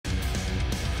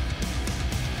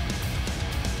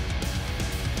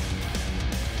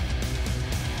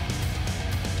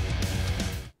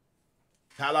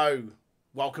Hello,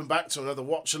 welcome back to another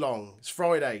watch along. It's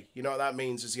Friday, you know what that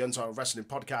means. It's the Untitled Wrestling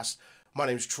Podcast. My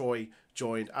name's Troy,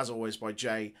 joined as always by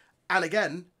Jay, and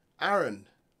again, Aaron.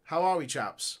 How are we,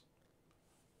 chaps?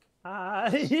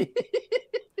 Hi.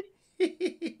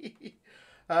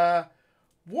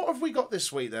 What have we got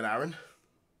this week then, Aaron?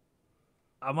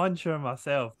 I'm unsure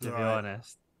myself, to be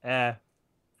honest.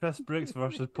 Chris Brookes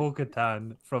versus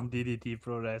Poko-Tan from DDT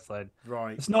Pro Wrestling.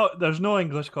 Right. There's no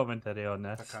English commentary on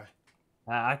this. Okay.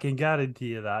 I can guarantee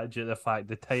you that due to the fact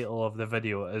the title of the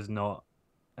video is not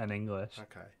in English.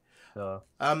 Okay. So,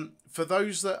 for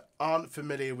those that aren't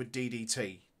familiar with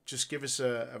DDT, just give us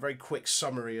a very quick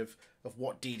summary of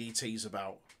what DDT is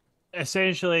about.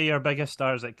 essentially, your biggest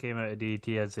stars that came out of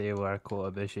DDT, I'd say, were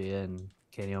Kota Ibushi and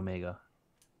Kenny Omega.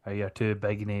 Are your two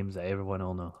big names that everyone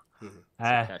will know.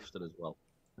 Ashton as well.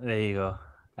 There you go.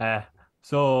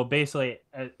 So basically,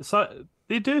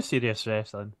 they do serious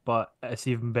wrestling, but it's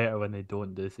even better when they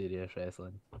don't do serious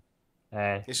wrestling.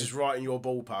 This is right in your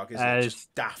ballpark, isn't it?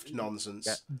 Just daft nonsense.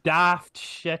 Yeah. Daft,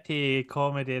 shitty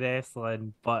comedy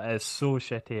wrestling, but it's so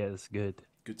shitty it's good.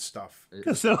 Good stuff.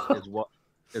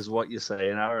 Is what you're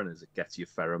saying, Aaron? Is it gets your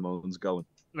pheromones going?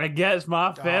 It gets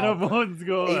my pheromones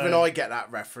going. Even I get that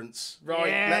reference. Right,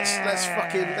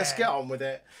 yeah. let's get on with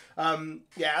it.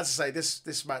 Yeah, as I say,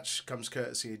 this match comes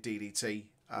courtesy of DDT.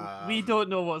 We don't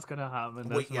know what's gonna happen in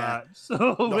this match,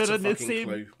 so we're in the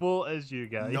same boat as you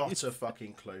guys. Not a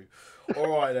fucking clue.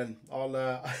 All right then,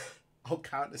 I'll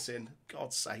count this in.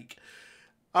 God's sake,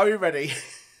 are you ready?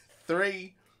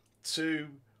 3, 2,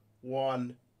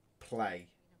 1, play.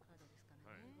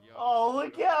 Oh,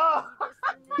 look at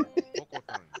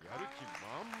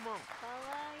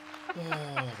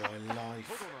Oh my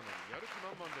life.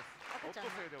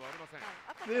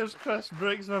 There's Chris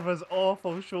Brookes with his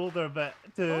awful shoulder bit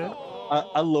too.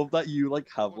 I love that you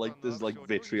have this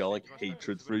vitriolic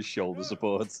hatred for his shoulder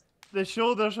support. The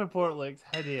shoulder support looks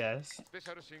hideous.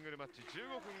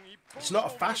 It's not a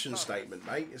fashion statement,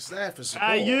 mate. It's there for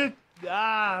support.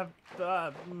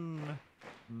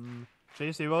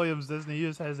 Tracy Williams doesn't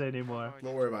use his anymore.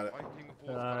 Don't worry about it.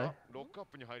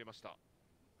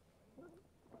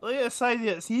 Look at the size of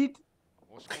its heat.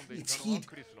 It's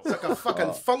like a fucking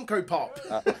Funko Pop.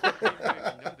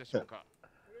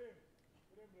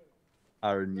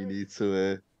 Aaron, you need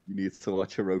to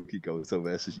watch Hiroki Goto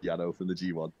versus Yano from the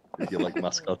G1 if you like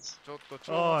mascots.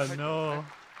 Oh no.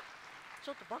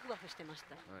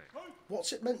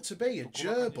 What's it meant to be? A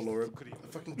gerbil or a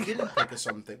fucking guinea pig or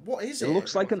something? What is it? It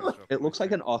looks like an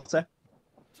otter.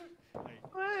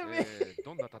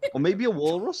 Or maybe a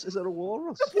walrus? Is it a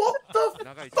walrus? What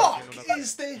the fuck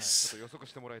is this?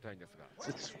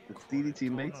 It's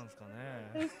DDT, mate.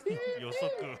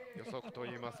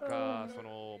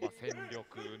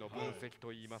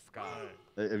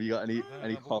 Have you got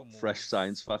any hot, fresh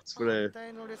science facts for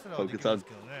Poko-Tan?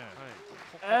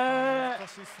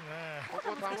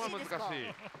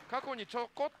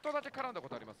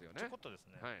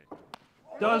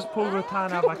 Does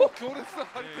Poko-Tan have a...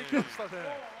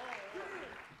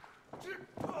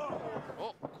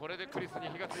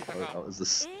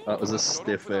 That was a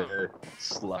stiff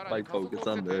slap by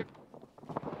Poko-Tan there.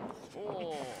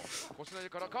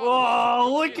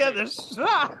 Oh, look at this!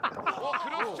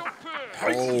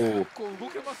 Oh,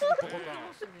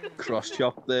 cross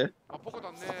chop there.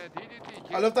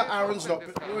 I love that Aaron's not.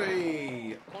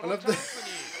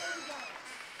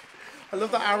 I love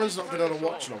that Aaron's not been on a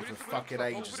watch along for fucking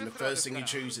ages, and the first thing he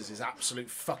chooses is absolute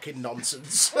fucking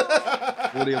nonsense.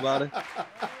 Worry about it.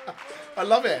 I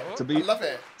love it. I love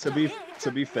it. To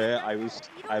be fair, I was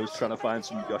trying to find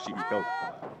some Yoshihiko.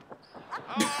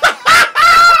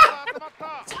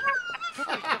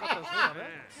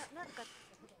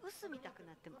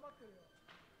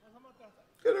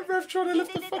 Get a ref trying to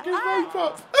lift the fucking rope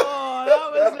up. Oh,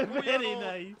 that was very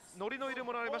nice.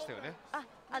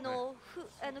 黄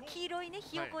色いね、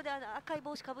ひよこで赤い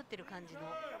帽子かぶってる感じの。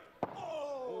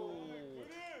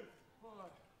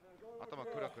頭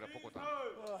クラクラポコタン。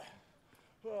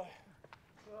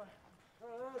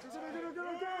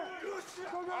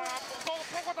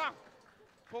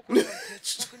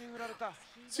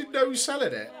Is he no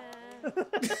selling it? I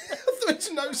thought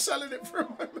it's no selling it for a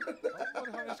moment.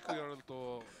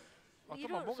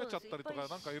 頭もげちゃったりとか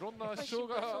なんかいろんな支障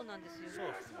がそうなんですよ。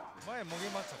前もげ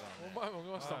ましたからね。前もげ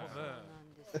ましたもんね。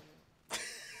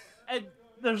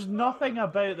There's nothing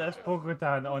about this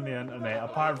Poko-Tan on the internet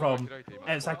apart from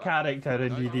it's a character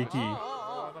in DDT. なん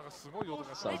かすごい音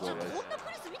がする。こんなクリ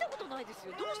ス見たことないです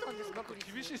よ。どうしたんですかクリ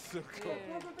ス。厳しいっすよ今日。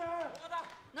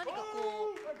何かこ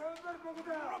う。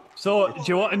So, do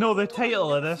you want to know the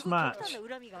title of this match?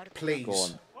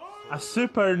 Please. A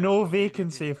super no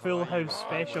vacancy full house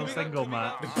special single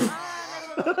match.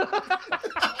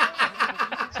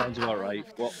 Sounds about right.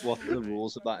 What do the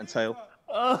rules of that entail?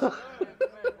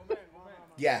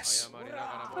 Yes.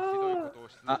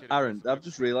 Aaron, I've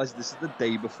just realised this is the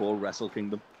day before Wrestle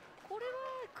Kingdom.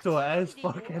 So it is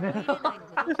fucking hell.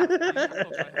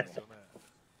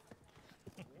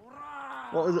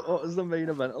 What was the main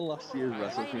event of last year's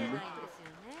Wrestle Kingdom?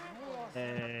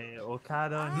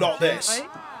 Okada. Not this.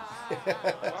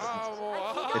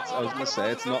 I was gonna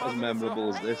say it's not as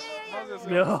memorable as this.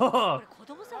 No.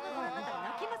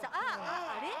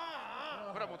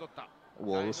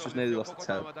 Walrus just nearly lost a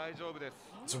tail.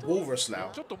 It's a walrus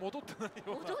now.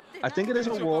 I think it is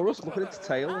a walrus. Look at its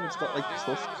tail and it's got like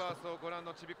tusks.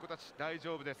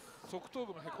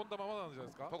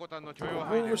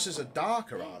 Walruses are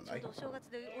darker, aren't they?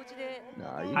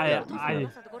 Nah,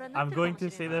 I'm going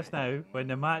to say this now. When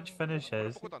the match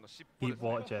finishes, keep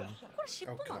watching.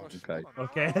 Oh, God. Okay.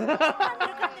 Okay.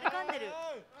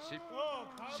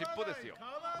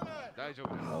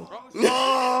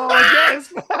 Oh,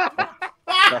 yes!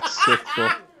 That's sick,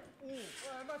 but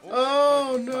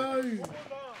Oh, no.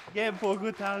 Get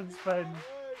Poko-Tan spin.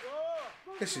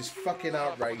 This is fucking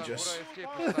outrageous.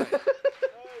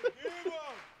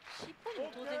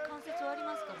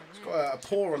 It's got a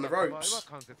paw on the ropes.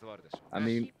 I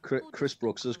mean, Chris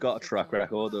Brookes has got a track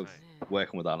record of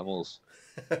working with animals.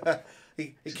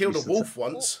 He killed a wolf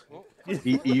once,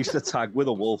 He used to tag with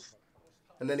a wolf,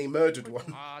 and then he murdered one.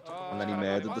 and then he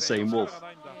murdered the same wolf.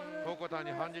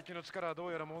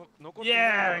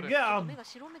 Yeah, get him.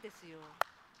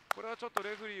 これはちょっと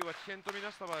レフリーは危険とみ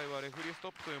なした場合はレフリースト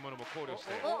ップというものも考慮し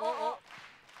て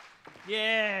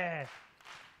Yeah.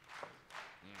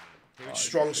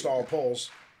 Strong style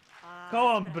paws. Go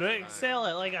on, Brookes. Sell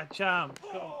it like a champ.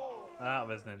 That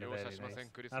wasn't very nice.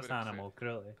 That's animal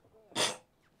cruelty.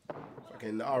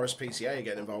 Fucking RSPCA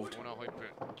getting involved. コーナーホイップ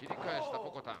切り返した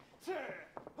ポコタン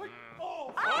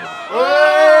Oh!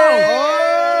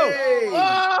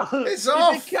 It's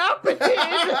off! Decapitated!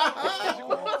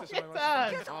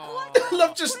 I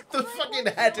love just the fucking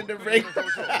head in the ring.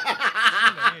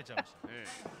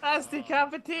 That's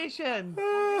decapitation!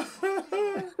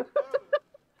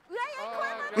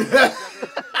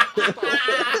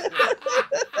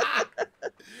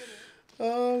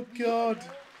 Oh, God.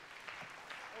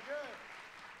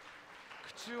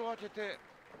 口を開けて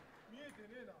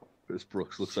Chris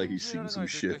Brookes looks like he's seen some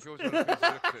shit. Whoa.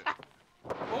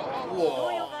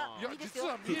 いや実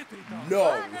は見えていた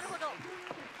No.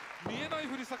 見えない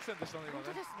ふり作戦でしたね今ね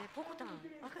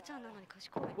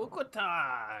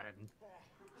Poko-Tan!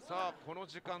 さあこの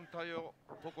時間帯を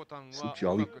ポコタンは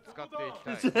Jolly. うまく使って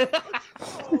いきたい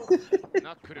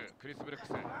ナックルクリス・ブルック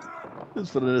ス He's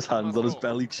putting his hands on his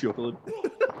belly, chuckling.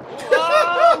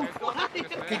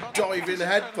 Big diving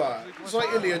headbutt. It's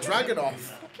like Ilya Dragunov.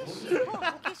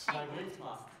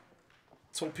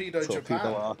 Torpedo Japan.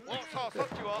 Torpedo さあさっ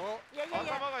きは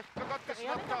頭が引っかかってし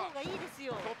まったト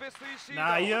ペスイシー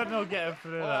Nah, you're not getting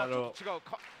through あ that ーちょっ rope.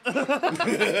 と違う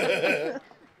か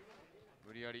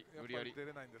無理やり無理やり出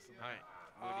れないんですね。はい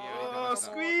Oh,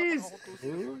 squeeze! 頭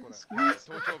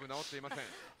頂部治っていません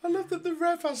I love that the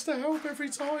ref has to help every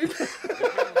time. サイド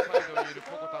にいる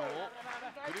ポコタンを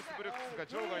クリス・ブルックスが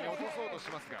場外に落とそうとし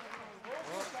ますが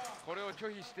これを拒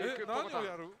否していくポコタン何を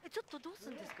やる？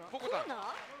ポコタンポ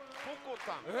コ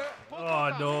タン Oh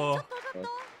no.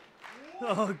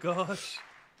 Oh gosh.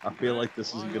 I feel like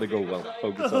this isn't gonna go well.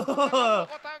 Poko-Tan. ポコタンが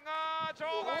場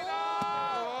外だ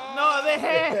Not the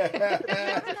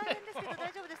head!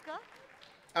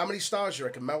 How many stars do you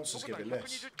reckon Meltzer's giving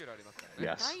this? 120キロありますから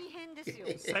ね Yes,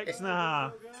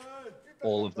 6.5.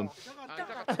 all of them. コ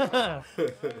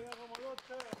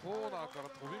ーナーから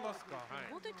飛びますか。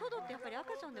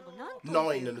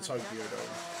 9 in the Tokyo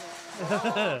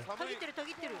Dome.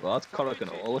 Well, that's correct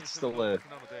and all. It's still there.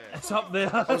 It's up there.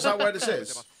 Oh, is that where this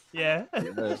is? Yeah.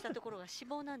 Which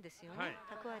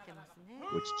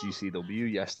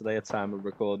GCW yesterday at time of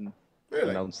recording Really?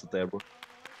 announced that they were.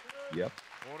 Yep,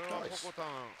 これはポコタン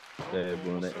they're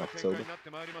running it in 展 October. 開になって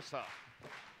まいりました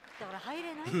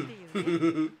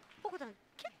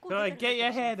Go on, get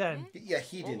your head in. Get your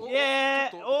head in. Yeah.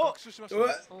 ちょっと Oh. 学習しましたね。 Yeah.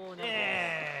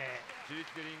 自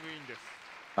力でリングインです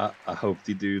I hope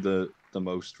they do the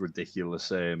most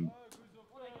ridiculous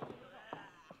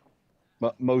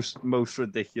most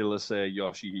ridiculous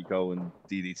Yoshihiko and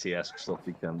DDT-esque stuff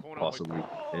they can possibly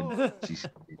in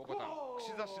GCW. ポコタン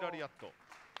串刺しラリアット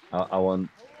I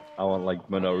want like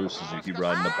Minoru Suzuki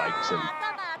riding a bike so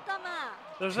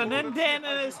There's an indent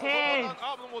in his head.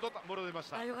 あ戻りまし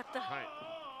たはい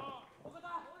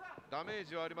ダメー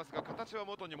ジはありますが形は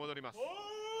元に戻ります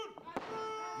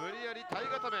無理やり体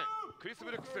固めクリス・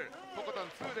ブルックスポコタン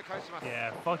2で返します。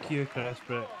 Yeah, fuck you, Chris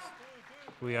Brooks.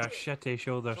 We are shitty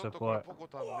shoulder ちょっとこれ support. ポコ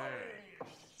タンね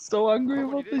So angry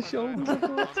about the shoulder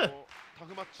support. タ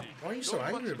フマッチ Why are you so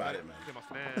angry about it, man? 出ま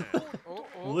すね。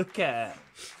 Look at it.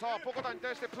 さあポコタンに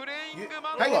対してプレイン You- グ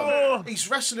マン hang Oh. on. He's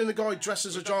wrestling a guy dressed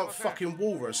as a giant fucking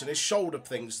walrus, and his shoulder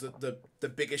thing's the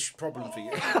biggest problem for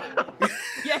you.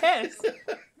 Yes!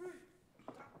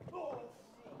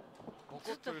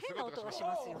 ちょっと変な音がし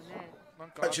ますよね。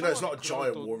 Actually, no, it's not a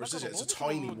giant walrus, is it? It's a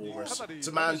tiny walrus. It's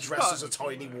a man dressed as a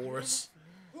tiny walrus.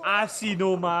 I see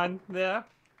no man there.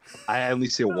 I only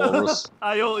see a walrus.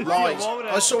 I only see Lies. a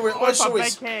walrus. I saw it. with a big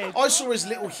his. head. I saw his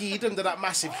little head under that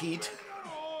massive head.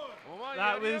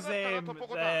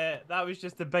 That was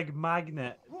just a big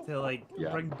magnet to like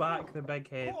Yeah. bring back the big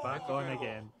head back on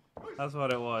again. That's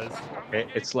what it was.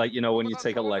 It's like, you know, when you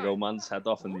take a Lego man's head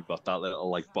off and you've got that little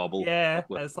like bubble. Yeah,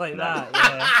 with- it's like that.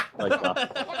 Yeah. Like that.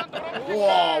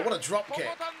 Whoa! What a drop ポコ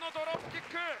kick. タンのドロップキッ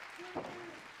ク。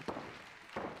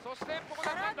そしてポコ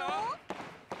タンなんだ。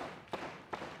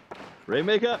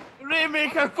 Rainmaker.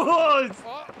 Rainmaker pose.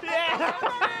 Yeah.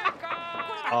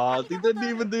 Oh, they didn't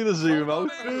even do the zoom out.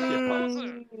 Shit,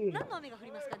 何の雨が降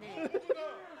りますかね。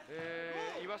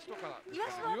イワシとか。イワ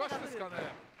シの雨が降る。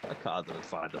 I can't even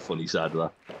find the funny side of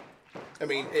that. I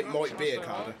mean, it might be a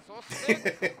Okada. そし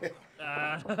て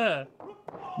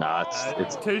Nah,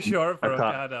 it's Too short for I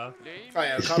can't. Okada. Oh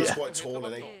yeah, Okada's quite tall,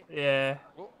 isn't he? Yeah.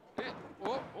 おお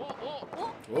お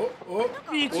Oh, oh.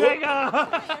 V trigger. こ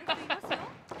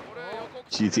れ予告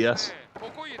GTS. ポ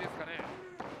コイエですかね。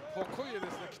ポコイエで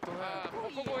すね、きっとね。あー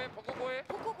ポコ越えポコ越え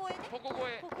ポコ越えね。ポコ越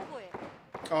え。ポコ越え。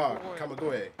 Ah,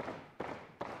 Kamagoe.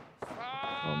 さあ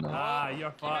Oh, no. Ah,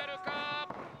 you're 決め fucked. るか。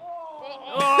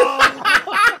 Oh.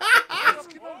 好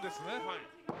きなんですね。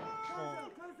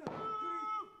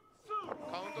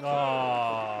カウント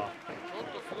Oh. ちょっ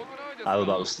とすごくないですか。 Oh,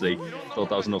 that was three. Thought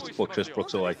that was enough to put Chris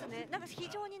Brooks away. ですね。なんか非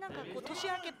常になんかこう年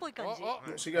明けっぽい感じ。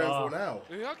 What's he going for now?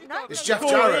 エアギター It's Jeff Go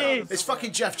Jarrett. Ace. It's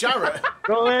fucking Jeff Jarrett.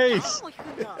 Go 何 Ace! も弾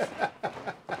くんだ。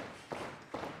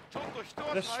ちょっと一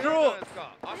足 The 早いじゃない stroke. ですか。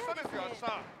明日ですよ明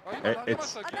日。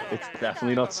 It's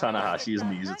definitely not Tanahashi. His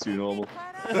knees are too normal.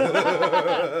 スリングブ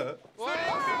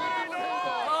レード。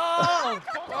 Oh.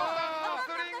 ポコタンのス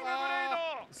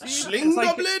リン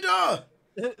グブレード。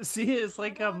 See, it's like, Slinga see, it's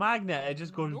like a magnet. It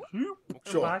just goes whoop,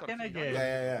 Sure. back in Yeah, again.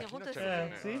 yeah, いや本当ですYeah,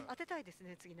 ね see?。当てたいです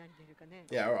ね。次何出るかね。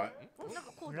 yeah. Yeah, all right. なん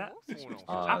かこうだよ。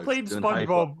 I Oh, played he's doing high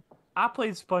SpongeBob. I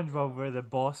played SpongeBob where the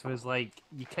boss was like,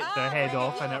 you kicked their head Ah,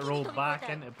 off and it yeah, rolled yeah, back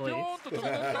yeah. into ピョ place. ーンと飛びた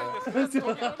いですね。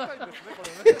飛びたいですね、こ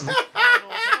れね。ト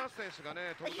ランス選手が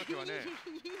ね飛ぶときはね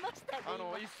言いましたね。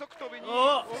一足飛びに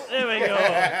Oh, there we go.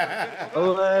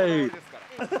 Olé. ですか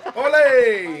ら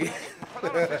Ole! た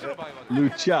だの選手の場合はね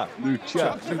Lucha,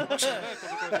 Lucha.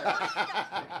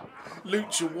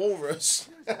 Lucha Walrus.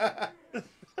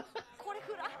 これ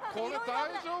フラこれ大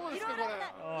丈夫ですか、これ。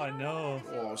 Oh no.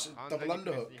 Oh, it's a 完全 double にディ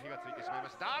フェン underhook. スに火がついてしまいま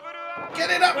したダブル Get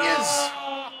it up, yes!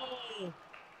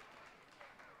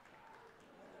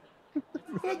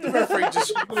 The referee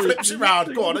just flips it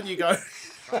round. Go on, and you go.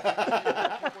 ポコ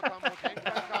タンも限界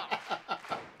か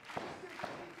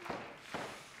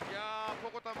いやーポ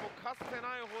コタンもかつて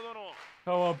ないほどの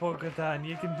Come on, Poko-Tan,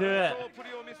 you can do it. 総プ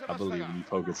リを見せ I ました believe が in you,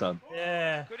 Poko-Tan.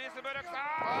 Yeah. クリス・ブルックス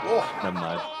Oh, never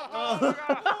mind.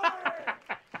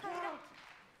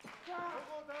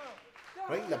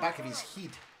 right in the back of his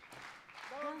head.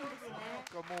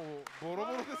 なんかもうボロ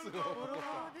ボロですよ。ボロボロ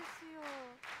ですよ。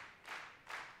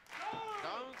ダ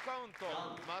ウンカウント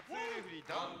松井レフェリー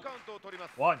ダウンカウントを取りま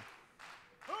す One.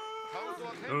 カウント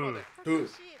は10まで Two.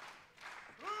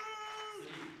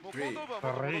 もう後頭部は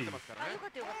元に戻ってますからあ、ねよか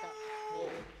ったよかった。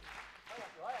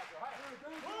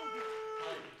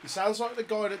 He sounds like the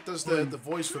guy that does the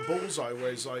voice for Bullseye,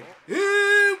 where he's like,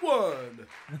 "Here one,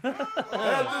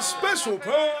 and the special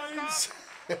prize.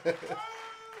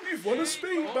 You've won a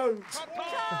speedboat.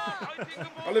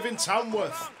 I live in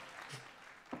Tamworth."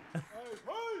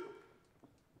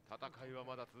 戦いは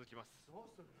まだ続きますそう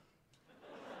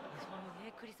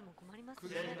ね、クリスも困ります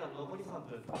ね。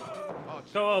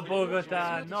 Come on,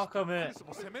 Poko-Tan, knock him クリ out. ス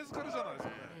も攻め疲れじゃないですか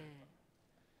ね。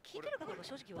聞いてるかどうか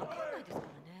正直わかんないですから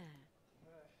ね。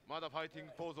まだファイティン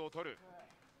グポーズを取る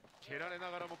蹴られな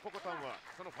がらもポコタンは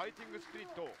そのファイティングスピリッ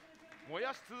トを燃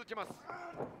やし続けます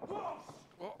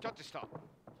おキャッチしたなん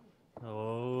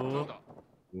Oh. だ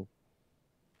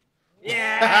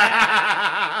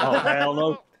Oh, hell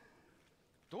no.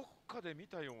 どっかで見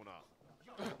たような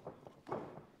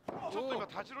ちょっと今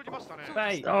立ち退きましたね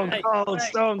Right. Stone Hey, Cold,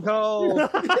 hey. Stone Cold.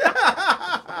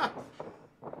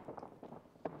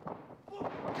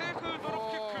 低空ドロ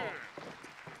ップキッ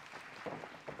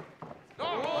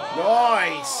ク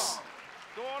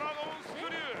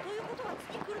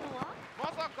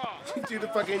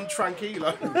fucking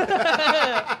tranquilo.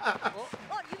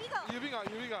 指が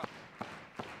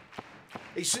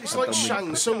It's like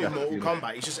Shang Tsung in Mortal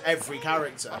Kombat. He's just every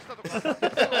character. 場所同じで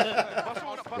す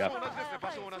ね、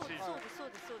場所同じ。そうですそう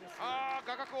ですそうです。ああ、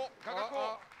画角をフ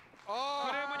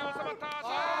レームに収まった。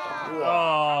 Oh.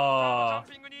 ジャン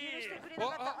ピングに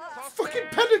Fucking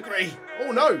pedigree!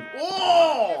 Oh no!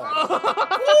 Oh!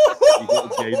 You got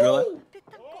the Jade Driller.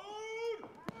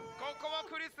 ここは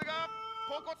クリスが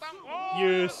ポコタン。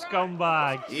 You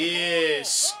scumbag. Yeah,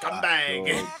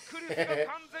 scumbag!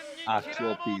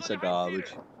 Actual piece of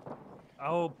garbage.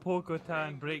 Oh,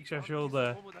 Poko-Tan breaks your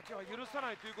shoulder. ホームだけは許さ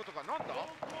ないということがなんだ。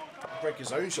 Break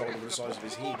his own shoulder with the size of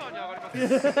his コー heat. ナーに上がりま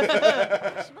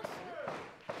す。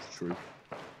 It's true.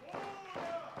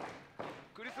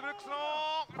 クリス・ブルックスの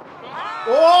Oh!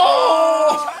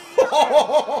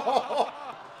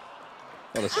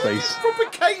 On his face. Proper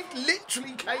cave,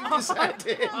 literally caved his head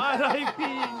in. R.I.P.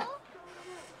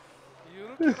 ゆ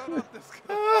るキャラなんです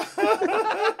か。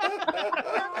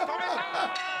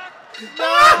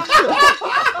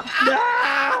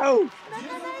 No!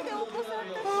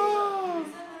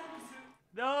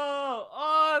 No!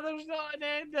 Oh, there's not an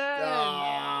ending!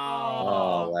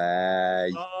 Oh,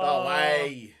 way. No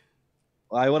way.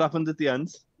 Why? What happened at the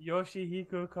end?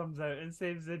 Yoshihiko comes out and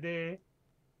saves the day.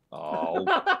 Oh.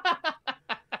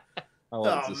 I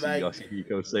want to see mate.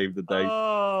 Yoshihiko save the day.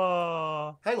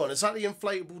 Oh. Hang on, is that the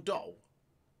inflatable doll?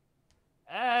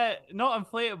 Not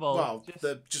inflatable. Well,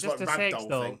 just like a rag sex doll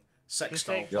doll. thing. Sex Just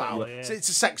doll. sex Wow. doll, yeah. So it's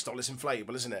a sex doll, it's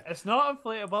inflatable, isn't it? It's not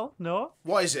inflatable, no.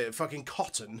 What is it? Fucking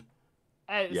cotton?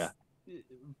 It's, Yeah. It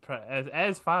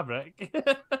is fabric.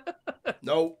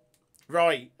 No.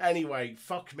 Right, anyway,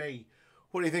 fuck me.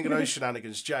 What do you think of those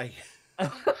shenanigans, Jay?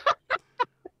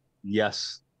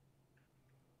 Yes.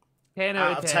 10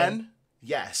 Out of 10?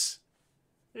 Yes.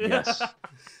 Yes.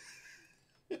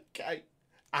 Okay.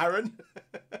 Aaron?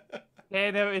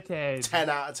 10 out of 10. 10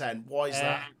 out of 10. Why is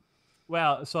that?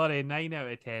 Well, sorry, 9 out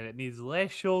of 10. It needs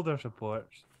less shoulder support,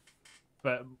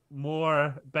 but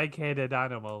more big-headed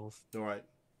animals. All right.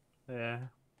 Yeah.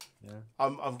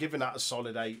 I'm giving that a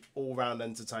solid 8. All-round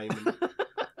entertainment.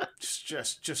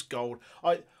 just gold.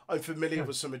 I'm familiar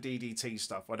with some of DDT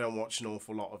stuff. I don't watch an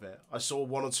awful lot of it. I saw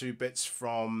 1 or 2 bits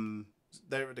from...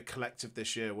 They were at the Collective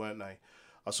this year, weren't they?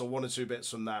 I saw 1 or 2 bits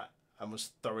from that and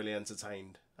was thoroughly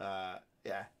entertained.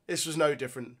 Yeah, this was no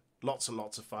different. Lots and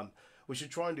lots of fun. We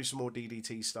should try and do some more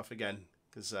DDT stuff again,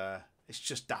 because it's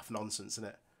just daft nonsense, isn't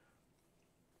it?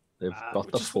 They've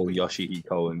got the full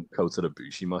Yoshihiko and Kota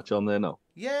Ibushi match on there now.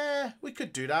 Yeah, we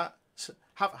could do that. So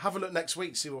have a look next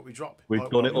week, see what we drop. We've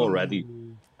done it already,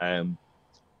 but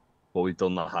we've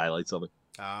done the highlights of it.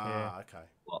 Ah, okay.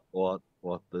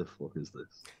 What the fuck is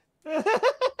this?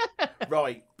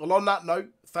 Right. Well, on that note,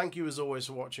 thank you as always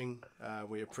for watching.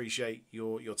 We appreciate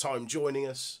your time joining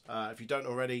us. If you don't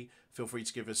already, feel free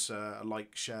to give us a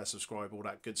like, share, subscribe, all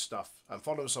that good stuff. And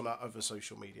follow us on our other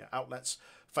social media outlets,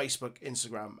 Facebook,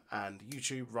 Instagram, and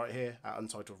YouTube right here at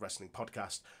Untitled Wrestling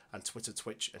Podcast, and Twitter,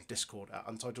 Twitch, and Discord at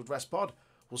Untitled Rest Pod.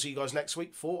 We'll see you guys next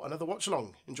week for another watch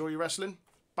along. Enjoy your wrestling.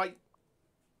 Bye.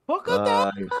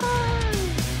 Poko-Tan!